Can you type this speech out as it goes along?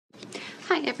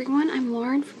Hi everyone, I'm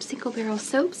Lauren from Single Barrel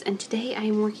Soaps, and today I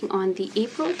am working on the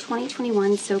April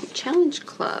 2021 Soap Challenge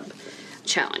Club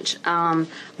challenge.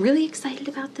 Really excited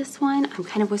about this one. I'm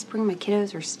kind of whispering. My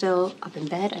kiddos are still up in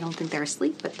bed. I don't think they're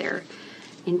asleep, but they're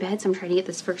in bed, so I'm trying to get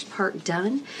this first part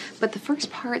done. But the first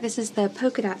part, this is the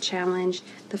Polka Dot challenge.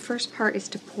 The first part is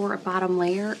to pour a bottom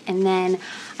layer, and then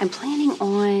I'm planning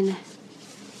on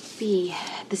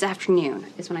this afternoon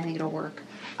is when I think it'll work.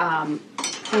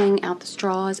 Pulling out the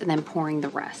straws and then pouring the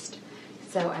rest.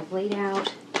 So I've laid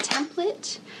out a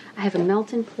template. I have a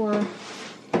melt and pour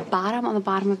bottom on the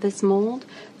bottom of this mold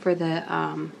for the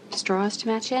straws to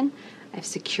match in. I've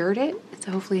secured it,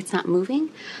 so hopefully it's not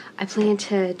moving. I plan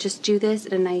to just do this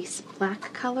in a nice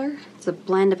black color. It's a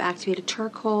blend of activated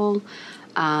charcoal,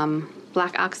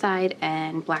 black oxide,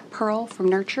 and black pearl from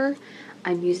Nurture.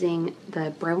 I'm using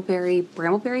the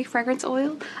Brambleberry fragrance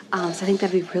oil, so I think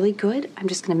that'd be really good. I'm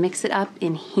just gonna mix it up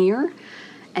in here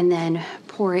and then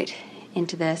pour it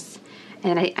into this.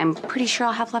 And I'm pretty sure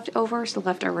I'll have leftovers, so the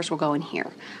leftovers will go in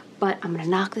here. But I'm gonna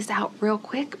knock this out real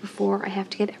quick before I have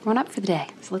to get everyone up for the day.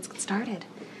 So let's get started.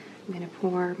 I'm gonna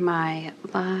pour my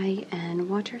lye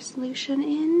and water solution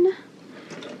in.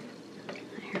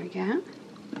 There we go.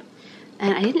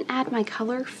 And I didn't add my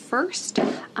color first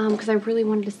because I really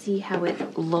wanted to see how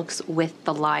it looks with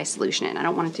the lye solution in. I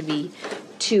don't want it to be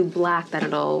too black that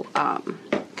it'll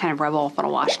kind of rub off on a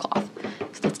washcloth.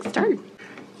 So let's get started.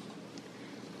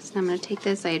 So I'm going to take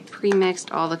this. I had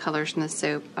pre-mixed all the colors from the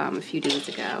soap a few days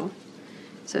ago.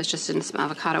 So it's just in some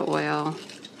avocado oil,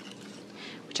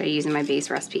 which I use in my base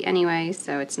recipe anyway,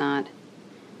 so it's not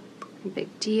a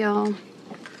big deal.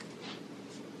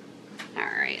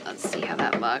 Alright, let's see how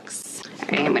that looks.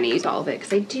 Alright, I'm going to use all of it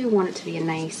because I do want it to be a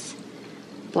nice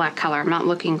black color. I'm not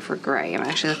looking for gray. I'm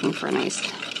actually looking for a nice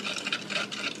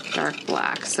dark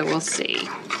black, so we'll see.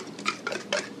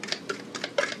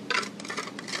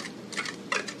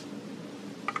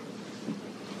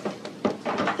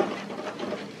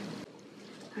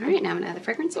 Alright, now I'm going to add the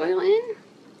fragrance oil in.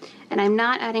 And I'm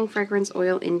not adding fragrance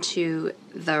oil into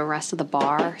the rest of the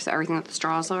bar, so everything that the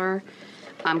straws are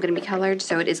going to be colored,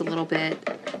 so it is a little bit.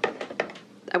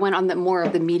 I went on the more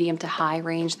of the medium to high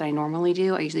range than I normally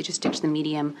do. I usually just stick to the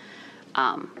medium,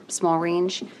 small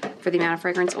range for the amount of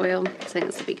fragrance oil, so I think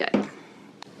this will be good.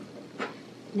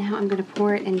 Now I'm going to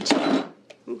pour it into,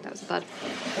 that was a thud,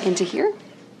 into here.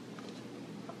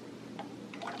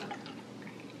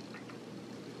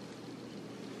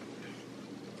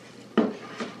 I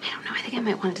don't know, I think I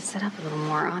might want it to set up a little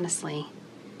more, honestly.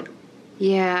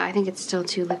 Yeah, I think it's still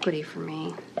too liquidy for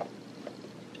me.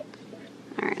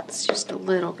 Alright, it's just a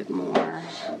little bit more.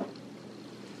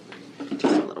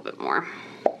 Just a little bit more.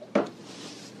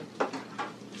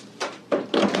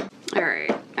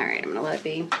 Alright, I'm gonna let it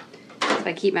be. If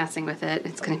I keep messing with it,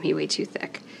 it's gonna be way too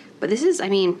thick. But this is, I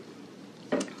mean,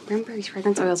 remember these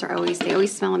fragrance oils are they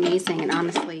always smell amazing, and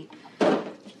honestly,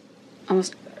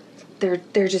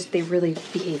 they really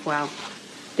behave well.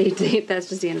 That's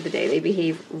just the end of the day. They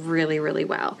behave really, really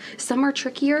well. Some are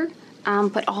trickier,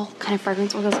 but all kind of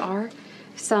fragrance oils are.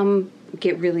 Some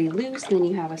get really loose, and then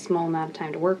you have a small amount of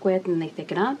time to work with, and they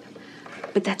thicken up.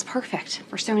 But that's perfect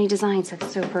for so many designs.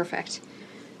 That's so perfect.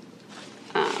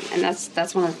 And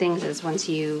that's one of the things is once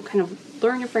you kind of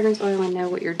learn your fragrance oil and know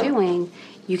what you're doing,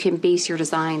 you can base your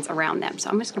designs around them. So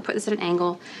I'm just going to put this at an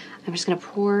angle. I'm just going to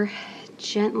pour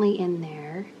gently in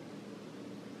there.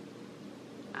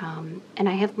 And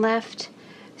I have left,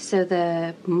 so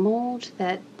the mold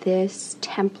that this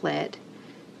template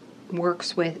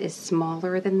works with is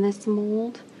smaller than this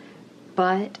mold,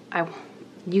 but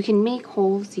you can make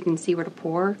holes, you can see where to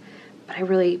pour, but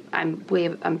I'm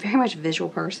very much a visual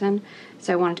person,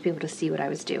 so I wanted to be able to see what I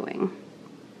was doing.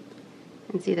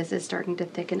 And see, this is starting to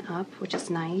thicken up, which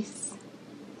is nice.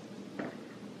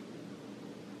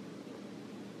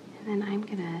 And then I'm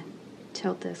gonna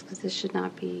tilt this because this should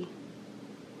not be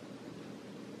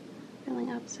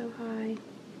filling up so high.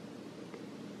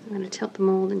 I'm going to tilt the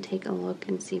mold and take a look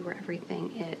and see where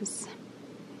everything is.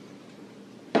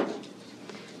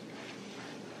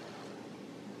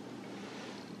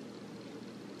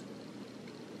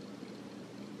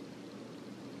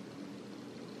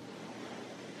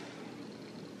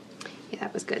 Yeah,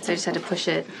 that was good. So I just had to push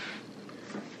it,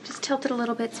 just tilt it a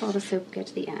little bit so all the soap would get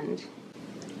to the end.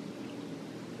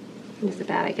 This is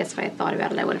bad. I guess if I had thought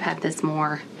about it, I would have had this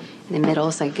more in the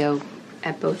middle, so I go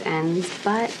at both ends,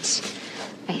 but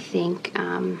I think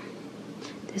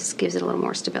this gives it a little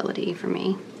more stability for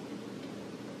me.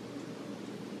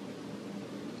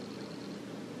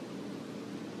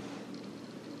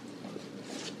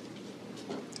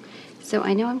 So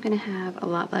I know I'm gonna have a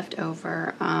lot left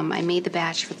over. I made the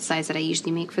batch for the size that I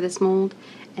usually make for this mold,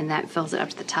 and that fills it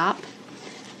up to the top.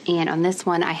 And on this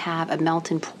one, I have a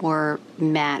melt and pour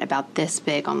mat about this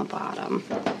big on the bottom.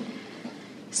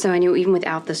 So I knew even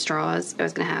without the straws, I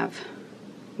was gonna have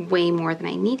way more than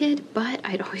I needed, but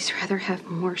I'd always rather have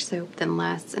more soap than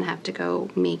less and have to go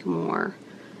make more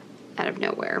out of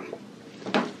nowhere.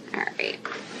 All right.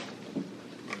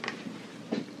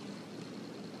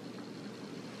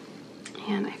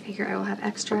 And I figure I will have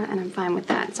extra, and I'm fine with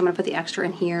that. So I'm gonna put the extra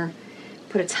in here,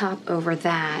 put a top over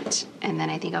that, and then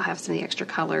I think I'll have some of the extra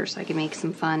colors so I can make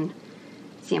some fun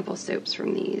sample soaps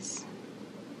from these.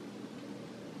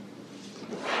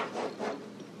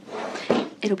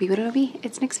 It'll be what it'll be.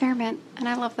 It's an experiment, and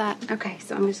I love that. Okay,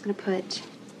 so I'm just gonna put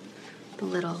the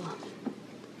little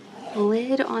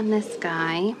lid on this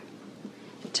guy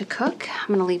to cook.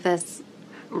 I'm gonna leave this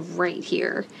right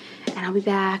here, and I'll be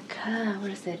back,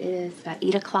 what is it? It is about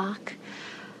 8 o'clock.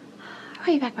 I'll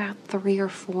be back about 3 or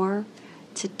 4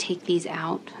 to take these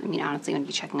out. I mean, honestly, I'm gonna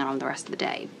be checking on them the rest of the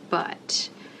day, but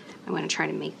I'm gonna try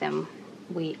to make them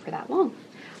wait for that long.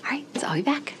 All right, so I'll be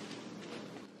back.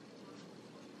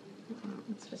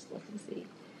 Let's just look and see.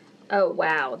 Oh,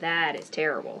 wow, that is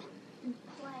terrible.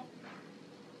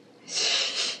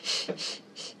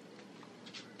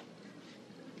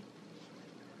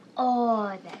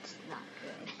 Oh, that's not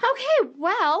good. Okay,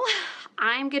 well,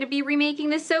 I'm gonna be remaking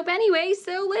this soap anyway,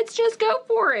 so let's just go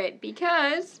for it,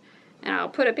 because, and I'll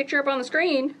put a picture up on the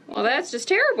screen, well, that's just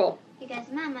terrible.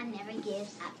 Because Mama never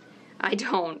gives up. I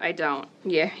don't.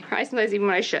 Yeah, probably sometimes even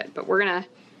when I should, but we're gonna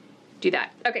do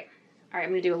that. Okay, all right, I'm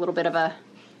gonna do a little bit of a,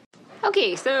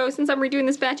 okay, so since I'm redoing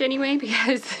this batch anyway,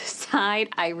 because this side,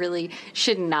 I really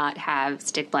should not have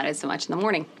stick blended so much in the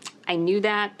morning. I knew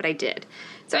that, but I did.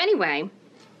 So anyway,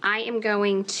 I am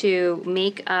going to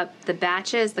make up the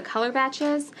batches, the color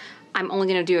batches. I'm only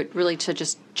gonna do it really to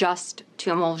just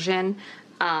to emulsion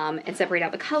and separate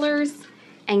out the colors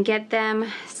and get them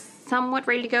somewhat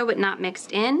ready to go, but not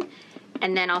mixed in.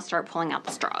 And then I'll start pulling out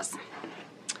the straws.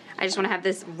 I just wanna have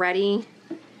this ready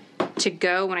to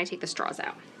go when I take the straws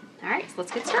out. All right, so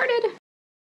let's get started.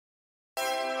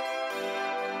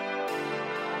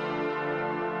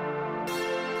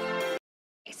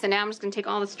 So now I'm just gonna take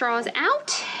all the straws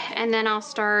out, and then I'll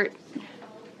start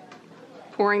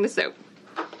pouring the soap.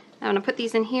 I'm gonna put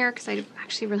these in here because I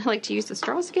actually really like to use the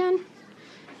straws again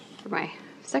for my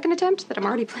second attempt that I'm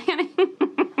already planning.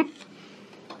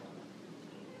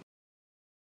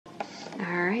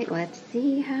 All right, let's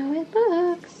see how it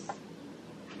looks.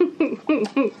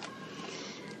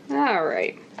 All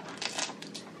right.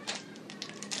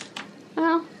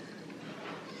 Well,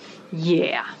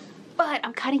 yeah. But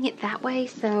I'm cutting it that way,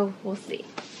 so we'll see.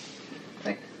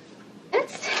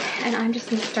 And I'm just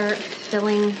gonna start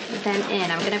filling them in.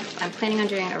 I'm planning on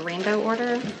doing a rainbow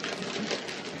order. 1,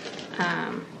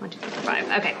 2, 3, 4,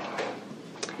 5. Okay.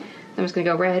 I'm just gonna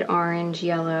go red, orange,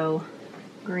 yellow,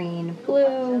 green,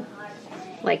 blue,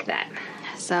 like that.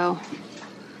 So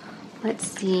let's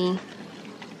see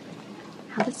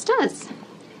how this does.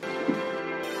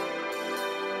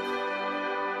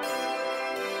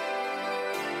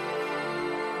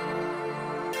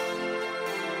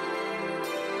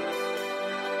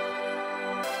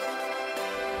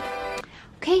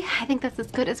 Okay, I think that's as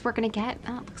good as we're gonna get.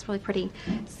 Oh, it looks really pretty.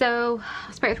 So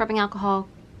I'll spray it with rubbing alcohol,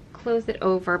 close it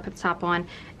over, put the top on,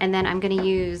 and then I'm gonna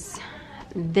use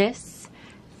this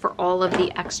for all of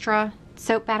the extra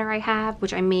soap batter I have,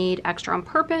 which I made extra on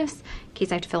purpose in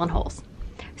case I have to fill in holes.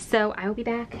 So I will be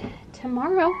back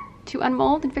tomorrow to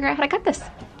unmold and figure out how to cut this.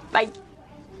 Bye.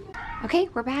 Okay,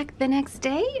 we're back the next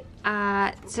day.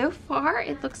 So far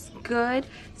it looks good.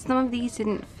 Some of these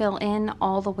didn't fill in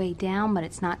all the way down, but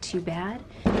it's not too bad.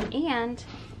 And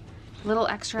little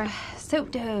extra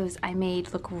soap doughs I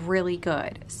made look really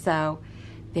good. So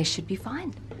this should be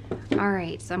fun. All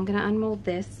right, so I'm gonna unmold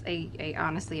this. I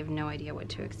honestly have no idea what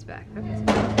to expect. Okay.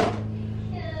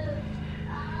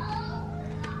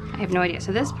 I have no idea.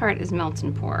 So this part is melt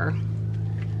and pour.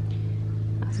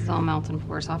 This is all melt and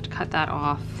pour, so I'll have to cut that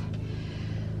off.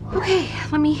 Okay,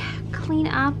 let me clean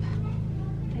up.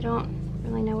 I don't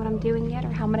really know what I'm doing yet or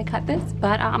how I'm gonna cut this,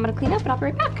 but I'm gonna clean up and I'll be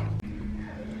right back.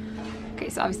 Okay,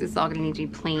 so obviously this is all gonna need to be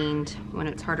planed when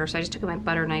it's harder. So I just took my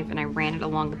butter knife and I ran it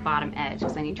along the bottom edge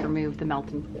because I need to remove the melt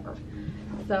and pour.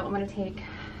 So I'm gonna take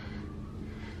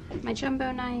my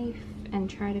jumbo knife and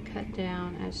try to cut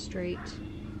down as straight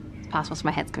as possible so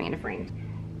my head's coming into frame.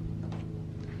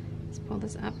 Let's pull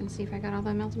this up and see if I got all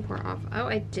the melt and pour off. Oh,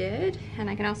 I did. And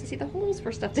I can also see the holes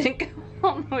where stuff didn't go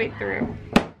all the way through.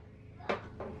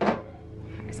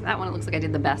 Okay, so that one it looks like I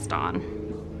did the best on.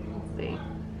 Let's see.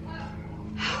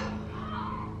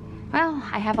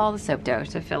 I have all the soap dough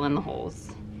to fill in the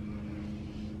holes.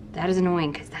 That is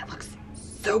annoying because that looks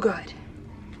so good.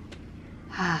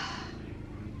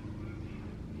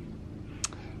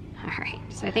 Alright,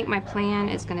 so I think my plan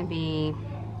is gonna be,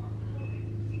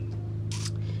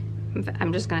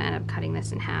 I'm just gonna end up cutting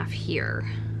this in half here.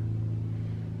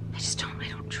 I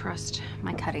don't trust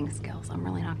my cutting skills. I'm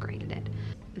really not great at it.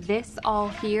 This all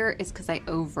here is because I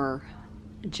over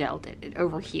gelled it. It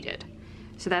overheated.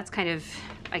 So that's kind of,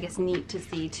 I guess, neat to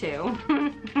see too.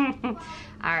 All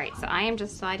right, so I am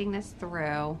just sliding this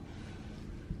through.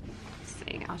 Let's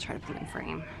see, I'll try to put it in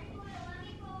frame.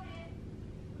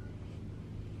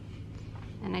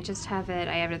 And I just have it,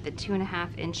 I have it at the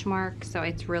 2.5 inch mark, so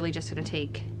it's really just gonna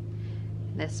take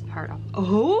this part off.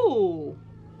 Oh!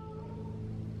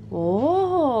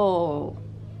 Oh!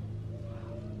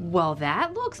 Well,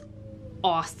 that looks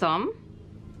awesome.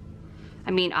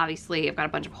 I mean, obviously I've got a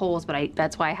bunch of holes, but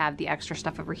that's why I have the extra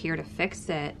stuff over here to fix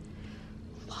it.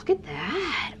 Look at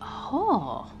that.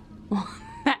 Oh,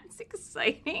 that's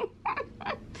exciting.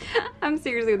 I'm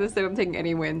seriously with this, so I'm taking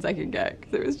any wins I can get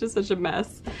because it was just such a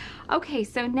mess. Okay,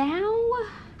 so now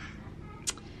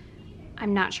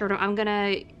I'm not sure. I'm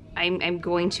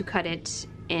going to cut it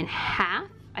in half.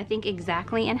 I think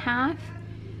exactly in half,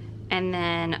 and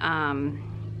then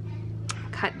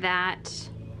cut that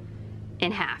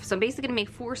in half. So I'm basically gonna make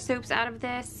 4 soaps out of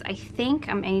this. I think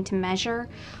I need to measure,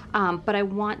 but I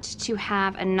want to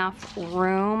have enough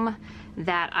room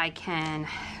that I can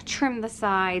trim the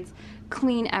sides,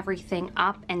 clean everything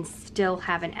up, and still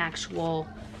have an actual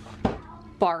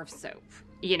bar of soap.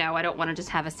 You know, I don't wanna just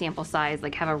have a sample size,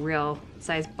 like have a real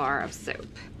size bar of soap.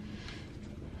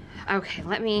 Okay,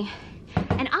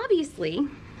 and obviously,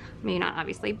 maybe not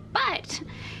obviously, but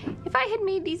if I had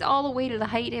made these all the way to the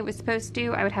height it was supposed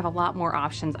to, I would have a lot more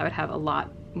options. I would have a lot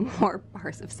more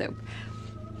bars of soap,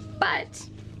 but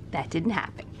that didn't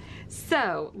happen.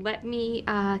 So let me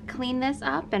clean this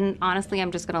up, and honestly,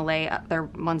 I'm just gonna lay other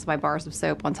ones of my bars of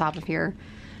soap on top of here,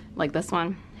 like this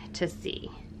one, to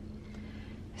see.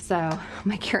 So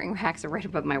my curing racks are right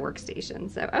above my workstation.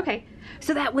 So, okay,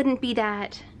 so that wouldn't be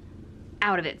that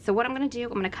out of it. So what I'm gonna do,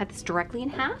 I'm gonna cut this directly in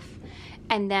half,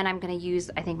 and then I'm gonna use,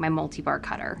 I think, my multi-bar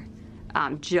cutter,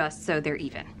 just so they're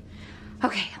even.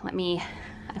 Okay,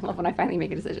 I love when I finally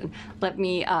make a decision. Let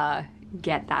me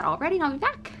get that all ready and I'll be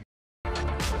back.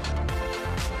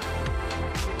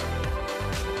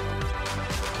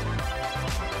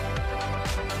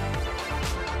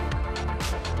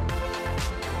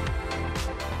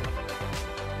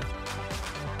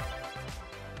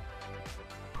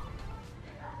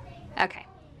 Okay,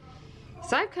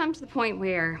 so I've come to the point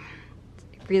where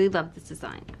I really love this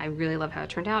design. I really love how it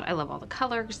turned out. I love all the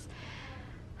colors.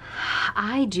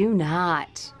 I do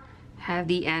not have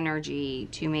the energy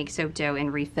to make soap dough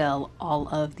and refill all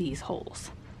of these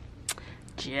holes.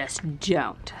 Just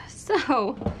don't. So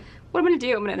what I'm gonna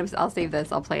do, I'll save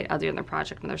this, I'll do another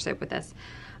project, another soap with this.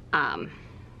 I'm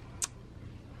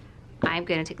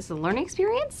gonna take this as a learning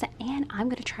experience, and I'm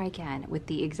gonna try again with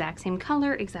the exact same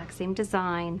color, exact same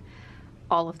design,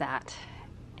 all of that,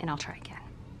 and I'll try again.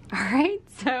 All right,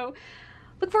 so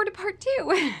look forward to part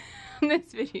 2 in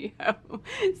this video.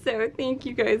 So thank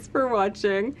you guys for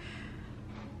watching.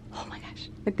 Oh my gosh,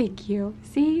 thank you.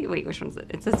 See, wait, which one's it?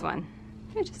 It's this one.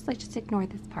 I just ignore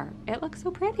this part. It looks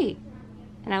so pretty.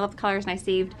 And I love the colors, and I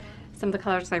saved some of the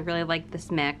colors because I really like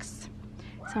this mix.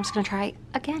 So I'm just gonna try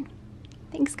again.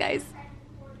 Thanks, guys.